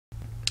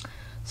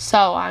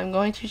So I'm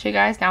going to show you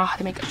guys now how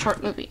to make a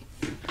short movie.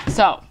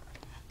 So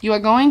you are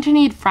going to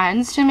need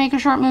friends to make a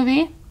short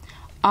movie.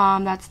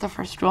 That's the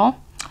first rule.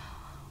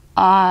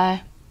 I'm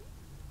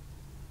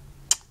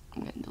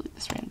going to delete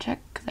this random chick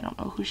because I don't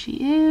know who she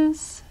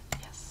is.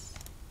 Yes.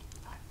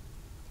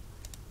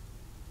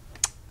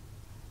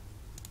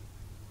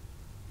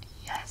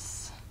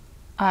 Yes.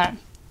 I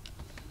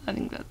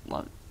think that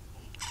love.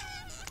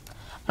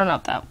 I don't know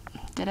if that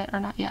did it or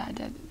not. Yeah, I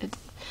did. It did.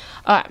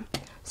 Alright.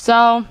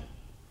 So,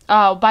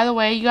 oh, by the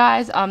way, you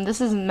guys,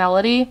 this is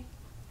Melody.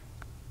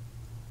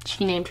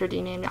 She named her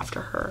D name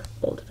after her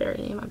old fairy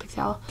name on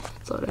Pixel.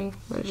 It's loading. I'm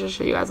going to just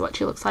show you guys what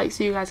she looks like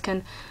so you guys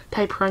can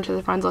type her into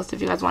the friends list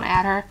if you guys want to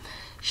add her.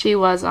 She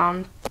was,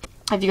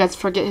 if you guys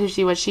forget who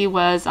she was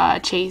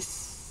Chase's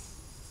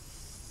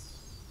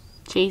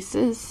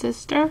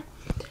sister.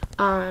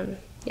 Yeah,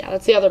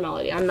 that's the other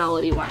Melody. I'm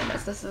Melody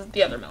Wireless. This is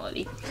the other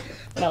Melody.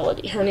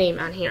 Melody. Her name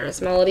on here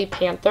is Melody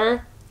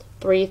Panther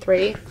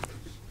 33. You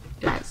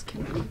guys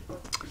can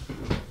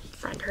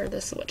friend her.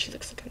 This is what she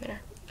looks like in there.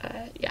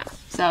 Yeah,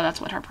 so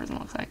that's what her person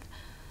looks like.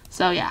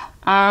 So yeah,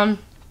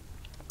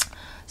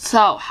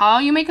 so how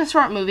you make a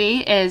short movie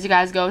is you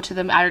guys go to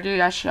the, I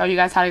already showed you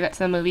guys how to get to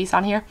the movies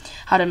on here,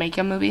 how to make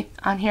a movie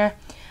on here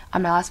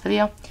on my last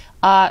video.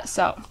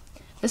 So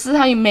this is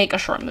how you make a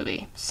short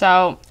movie.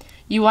 So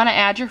you want to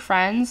add your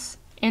friends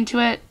into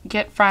it,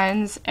 get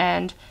friends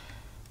and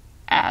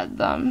add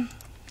them.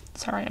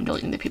 Sorry, I'm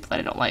deleting the people that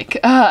I don't like,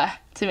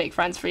 to make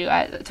friends for you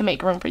guys, to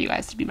make room for you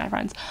guys to be my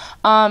friends.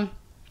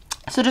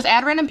 So just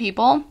add random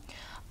people.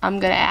 I'm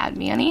going to add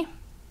Manny.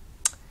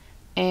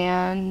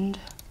 And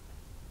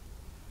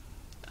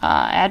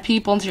add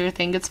people until your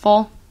thing gets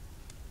full.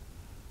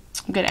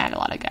 I'm going to add a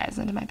lot of guys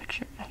into my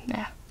picture.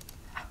 Yeah.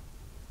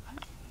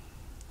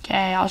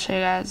 Okay, I'll show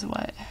you guys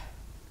what.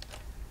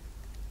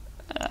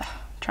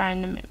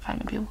 Trying to find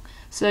the people.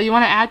 So you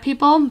want to add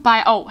people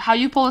by, how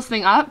you pull this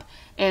thing up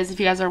is, if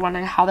you guys are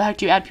wondering how the heck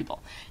do you add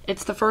people.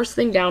 It's the first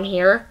thing down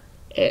here.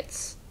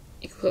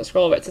 You can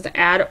scroll over. It says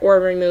add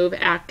or remove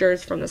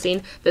actors from the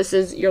scene. This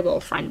is your little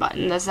friend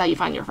button. This is how you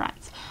find your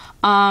friends.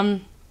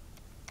 I'm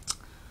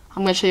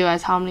going to show you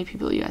guys how many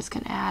people you guys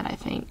can add, I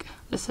think.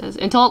 This is,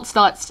 until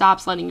it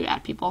stops letting you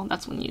add people.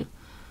 That's when you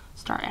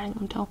start adding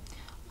them till.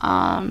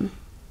 I'm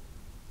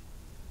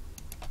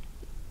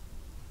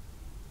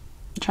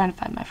trying to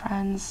find my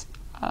friends.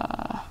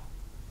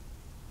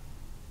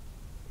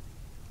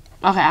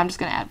 Okay, I'm just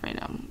going to add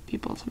random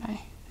people to my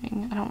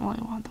thing. I don't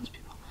really want those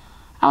people.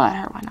 I'll add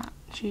her, why not?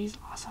 She's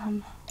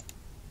awesome.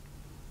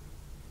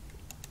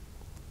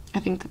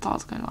 I think that's all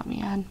it's going to let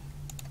me add.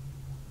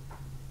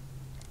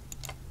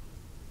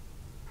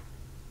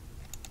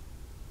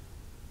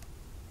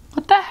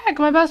 What the heck?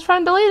 My best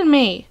friend deleted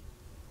me.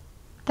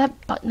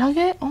 That butt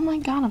nugget? Oh my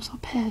god, I'm so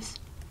pissed.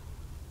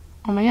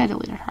 Or maybe I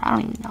deleted her. I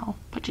don't even know.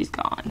 But she's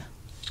gone.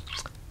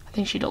 I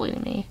think she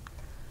deleted me.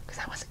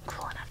 Because I wasn't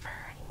cool enough for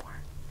her anymore.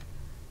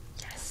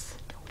 Yes.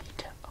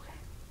 Delete. Okay.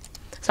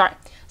 Sorry.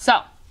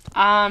 So,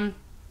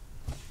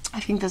 I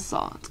think this is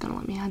all it's gonna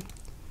let me add.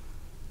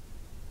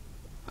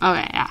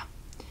 Okay, yeah.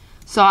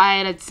 So I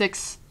added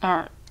 6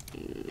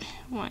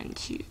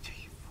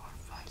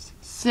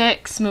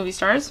 movie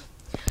stars.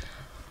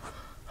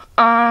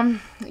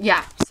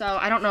 Yeah. So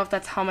I don't know if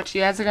that's how much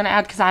you guys are gonna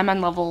add because I'm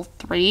on level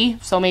 3.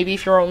 So maybe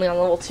if you're only on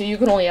level 2, you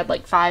can only add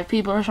like 5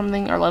 people or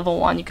something. Or level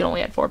 1, you can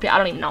only add 4 people. I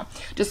don't even know.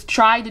 Just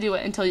try to do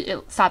it until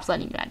it stops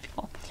letting you add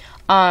people.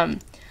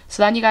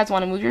 So then you guys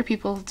want to move your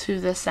people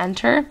to the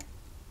center.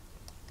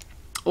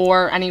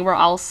 Or anywhere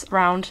else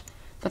around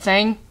the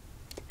thing.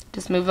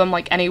 Just move them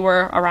like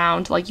anywhere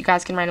around. Like you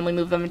guys can randomly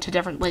move them into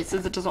different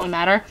places. It doesn't really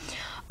matter.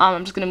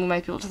 I'm just going to move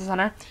my people to the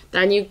center.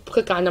 Then you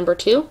click on number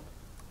 2.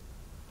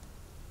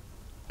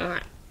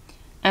 Alright.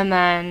 And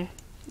then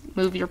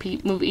move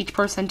each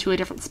person to a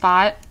different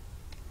spot.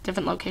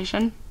 Different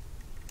location.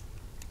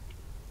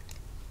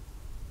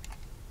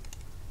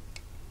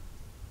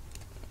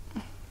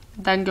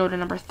 Then go to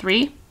number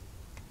 3.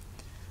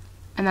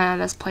 And then at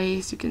this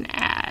place you can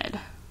add.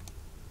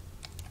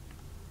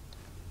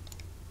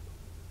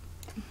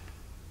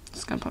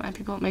 Just gonna put my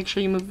people. Make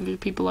sure you move your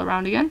people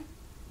around again.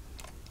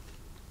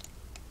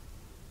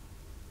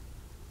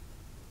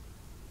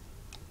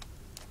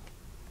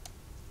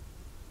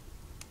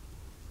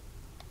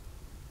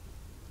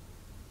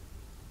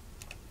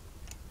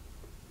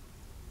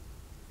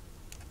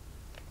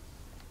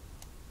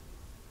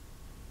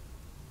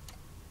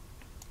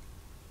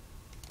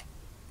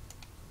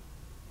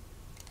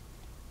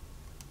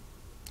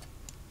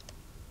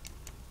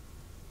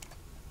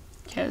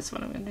 Okay, this is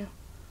what I'm gonna do.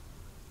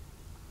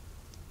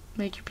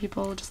 Make your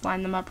people, just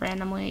line them up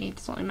randomly. It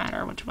doesn't really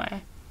matter which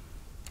way.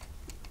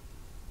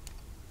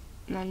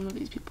 And then move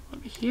these people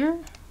over here.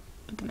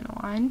 Put them in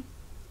a line.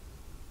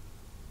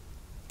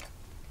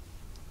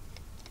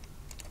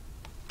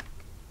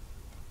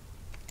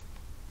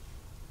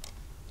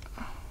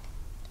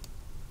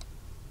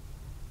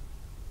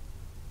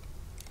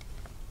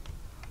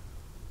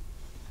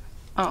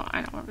 Oh,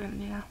 I know what we're gonna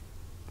do now.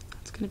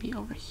 It's gonna be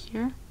over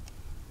here.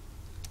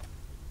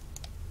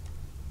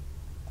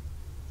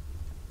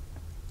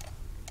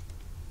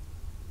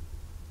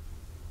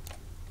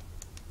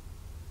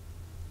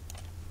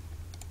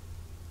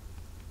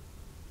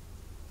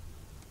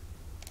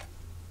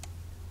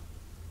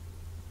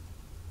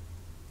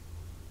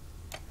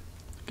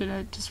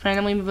 gonna just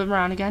randomly move them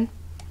around again.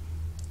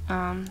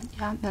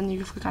 Yeah, then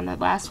you click on that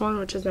last one,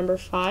 which is number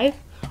 5,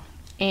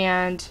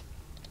 and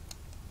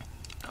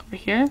over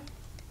here.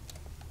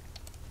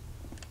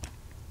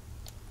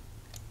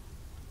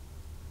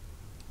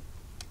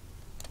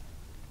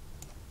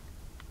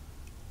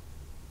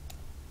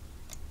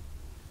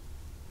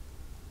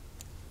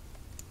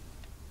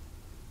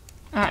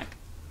 Alright,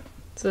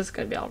 so this is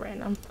going to be all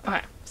random.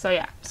 Okay, so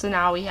yeah, so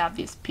now we have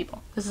these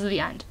people. This is the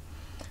end.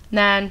 And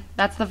then,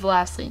 that's the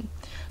last scene.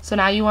 So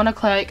now you want to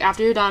click,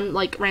 after you're done,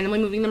 like, randomly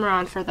moving them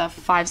around for the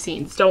 5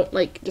 scenes. Don't,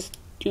 like, just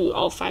do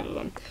all 5 of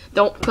them.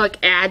 Don't click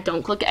add it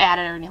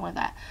or anything like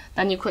that.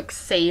 Then you click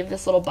save,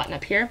 this little button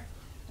up here.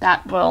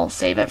 That will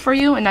save it for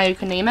you, and now you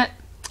can name it.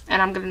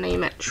 And I'm going to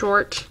name it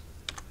Short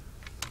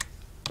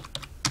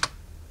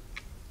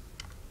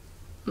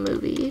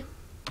Movie.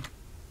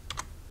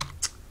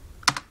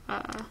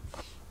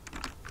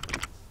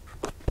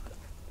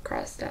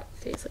 Cross that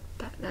face,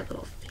 like that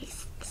little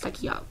face,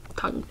 sucky up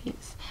tongue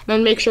face. And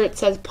then make sure it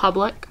says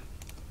public.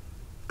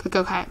 Click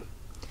OK.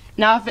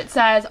 Now if it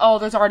says, oh,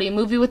 there's already a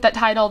movie with that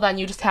title, then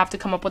you just have to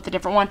come up with a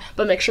different one,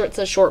 but make sure it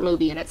says short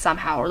movie in it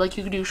somehow. Or like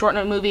you could do short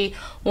movie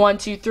 1,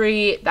 2,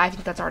 3. I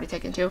think that's already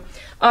taken too.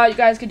 You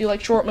guys could do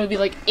like short movie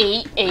like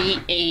 8, 8,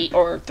 8,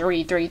 or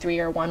 3, 3, 3,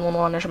 or 1, 1,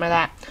 1, or something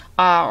like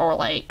that. Or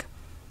like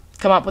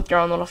come up with your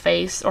own little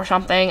face or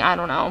something. I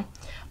don't know.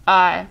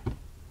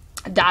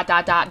 Dot,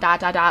 dot, dot, dot,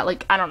 dot, dot,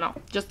 like, I don't know.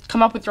 Just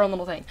come up with your own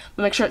little thing.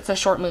 But make sure it says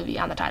short movie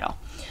on the title.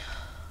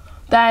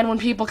 Then when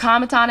people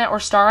comment on it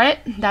or star it,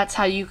 that's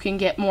how you can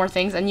get more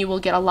things, and you will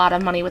get a lot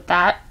of money with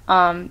that.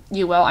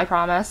 You will, I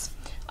promise.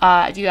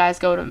 If you guys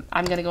go to,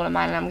 I'm going to go to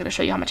mine, and I'm going to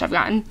show you how much I've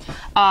gotten.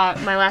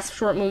 My last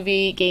short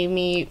movie gave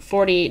me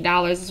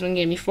 $48. This one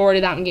gave me $40.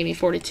 That one gave me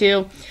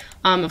 $42.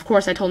 Of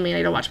course, I told me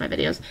to watch my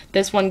videos.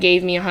 This one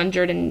gave me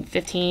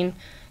 $115,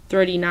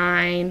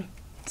 $39,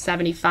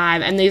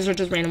 $75, and these are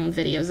just random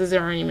videos. These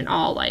aren't even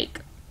all like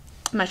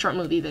my short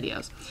movie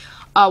videos.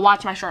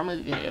 Watch my short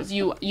movie videos.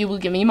 You will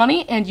give me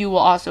money, and you will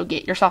also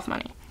get yourself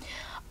money.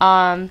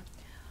 And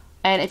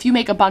if you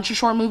make a bunch of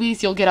short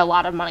movies, you'll get a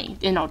lot of money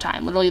in no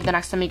time. Literally, the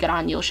next time you get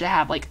on, you should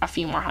have like a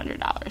few more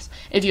 $100.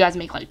 If you guys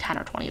make like 10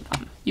 or 20 of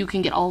them, you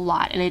can get a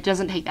lot, and it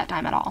doesn't take that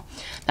time at all.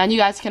 Then you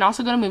guys can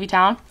also go to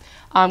Movietown.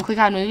 Click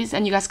on movies,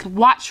 and you guys can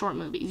watch short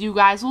movies. You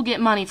guys will get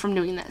money from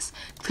doing this.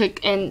 Click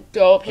and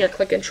go up here,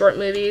 click in short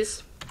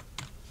movies.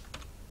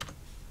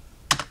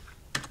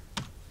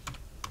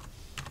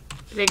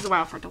 It takes a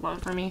while for it to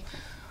load for me.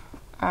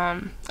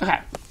 Okay.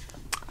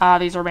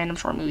 These are random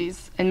short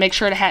movies. And make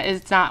sure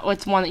it's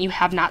one that you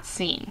have not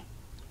seen.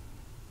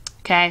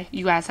 Okay?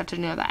 You guys have to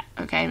know that.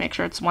 Okay? Make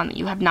sure it's one that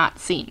you have not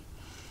seen.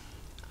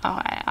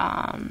 Okay.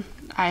 I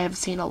have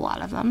seen a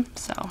lot of them.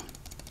 So, I'm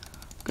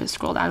going to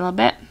scroll down a little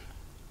bit.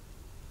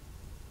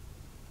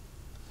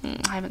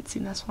 I haven't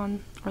seen this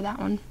one or that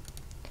one.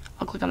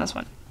 I'll click on this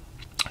one.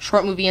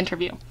 Short movie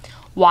interview.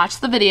 Watch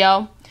the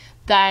video.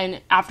 Then,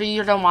 after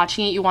you're done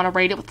watching it, you want to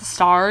rate it with the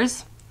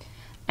stars.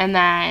 And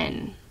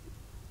then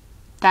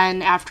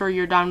after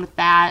you're done with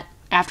that,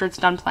 after it's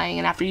done playing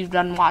and after you've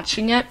done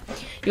watching it,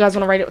 you guys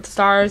want to rate it with the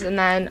stars. And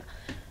then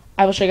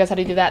I will show you guys how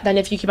to do that. Then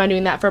if you keep on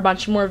doing that for a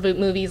bunch more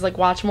movies, like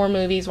watch more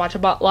movies, watch a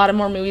lot of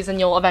more movies, and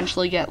you'll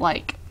eventually get,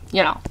 like,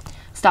 you know,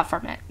 stuff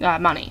from it,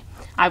 money.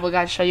 I will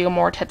guys show you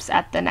more tips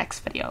at the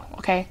next video.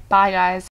 Okay? Bye, guys.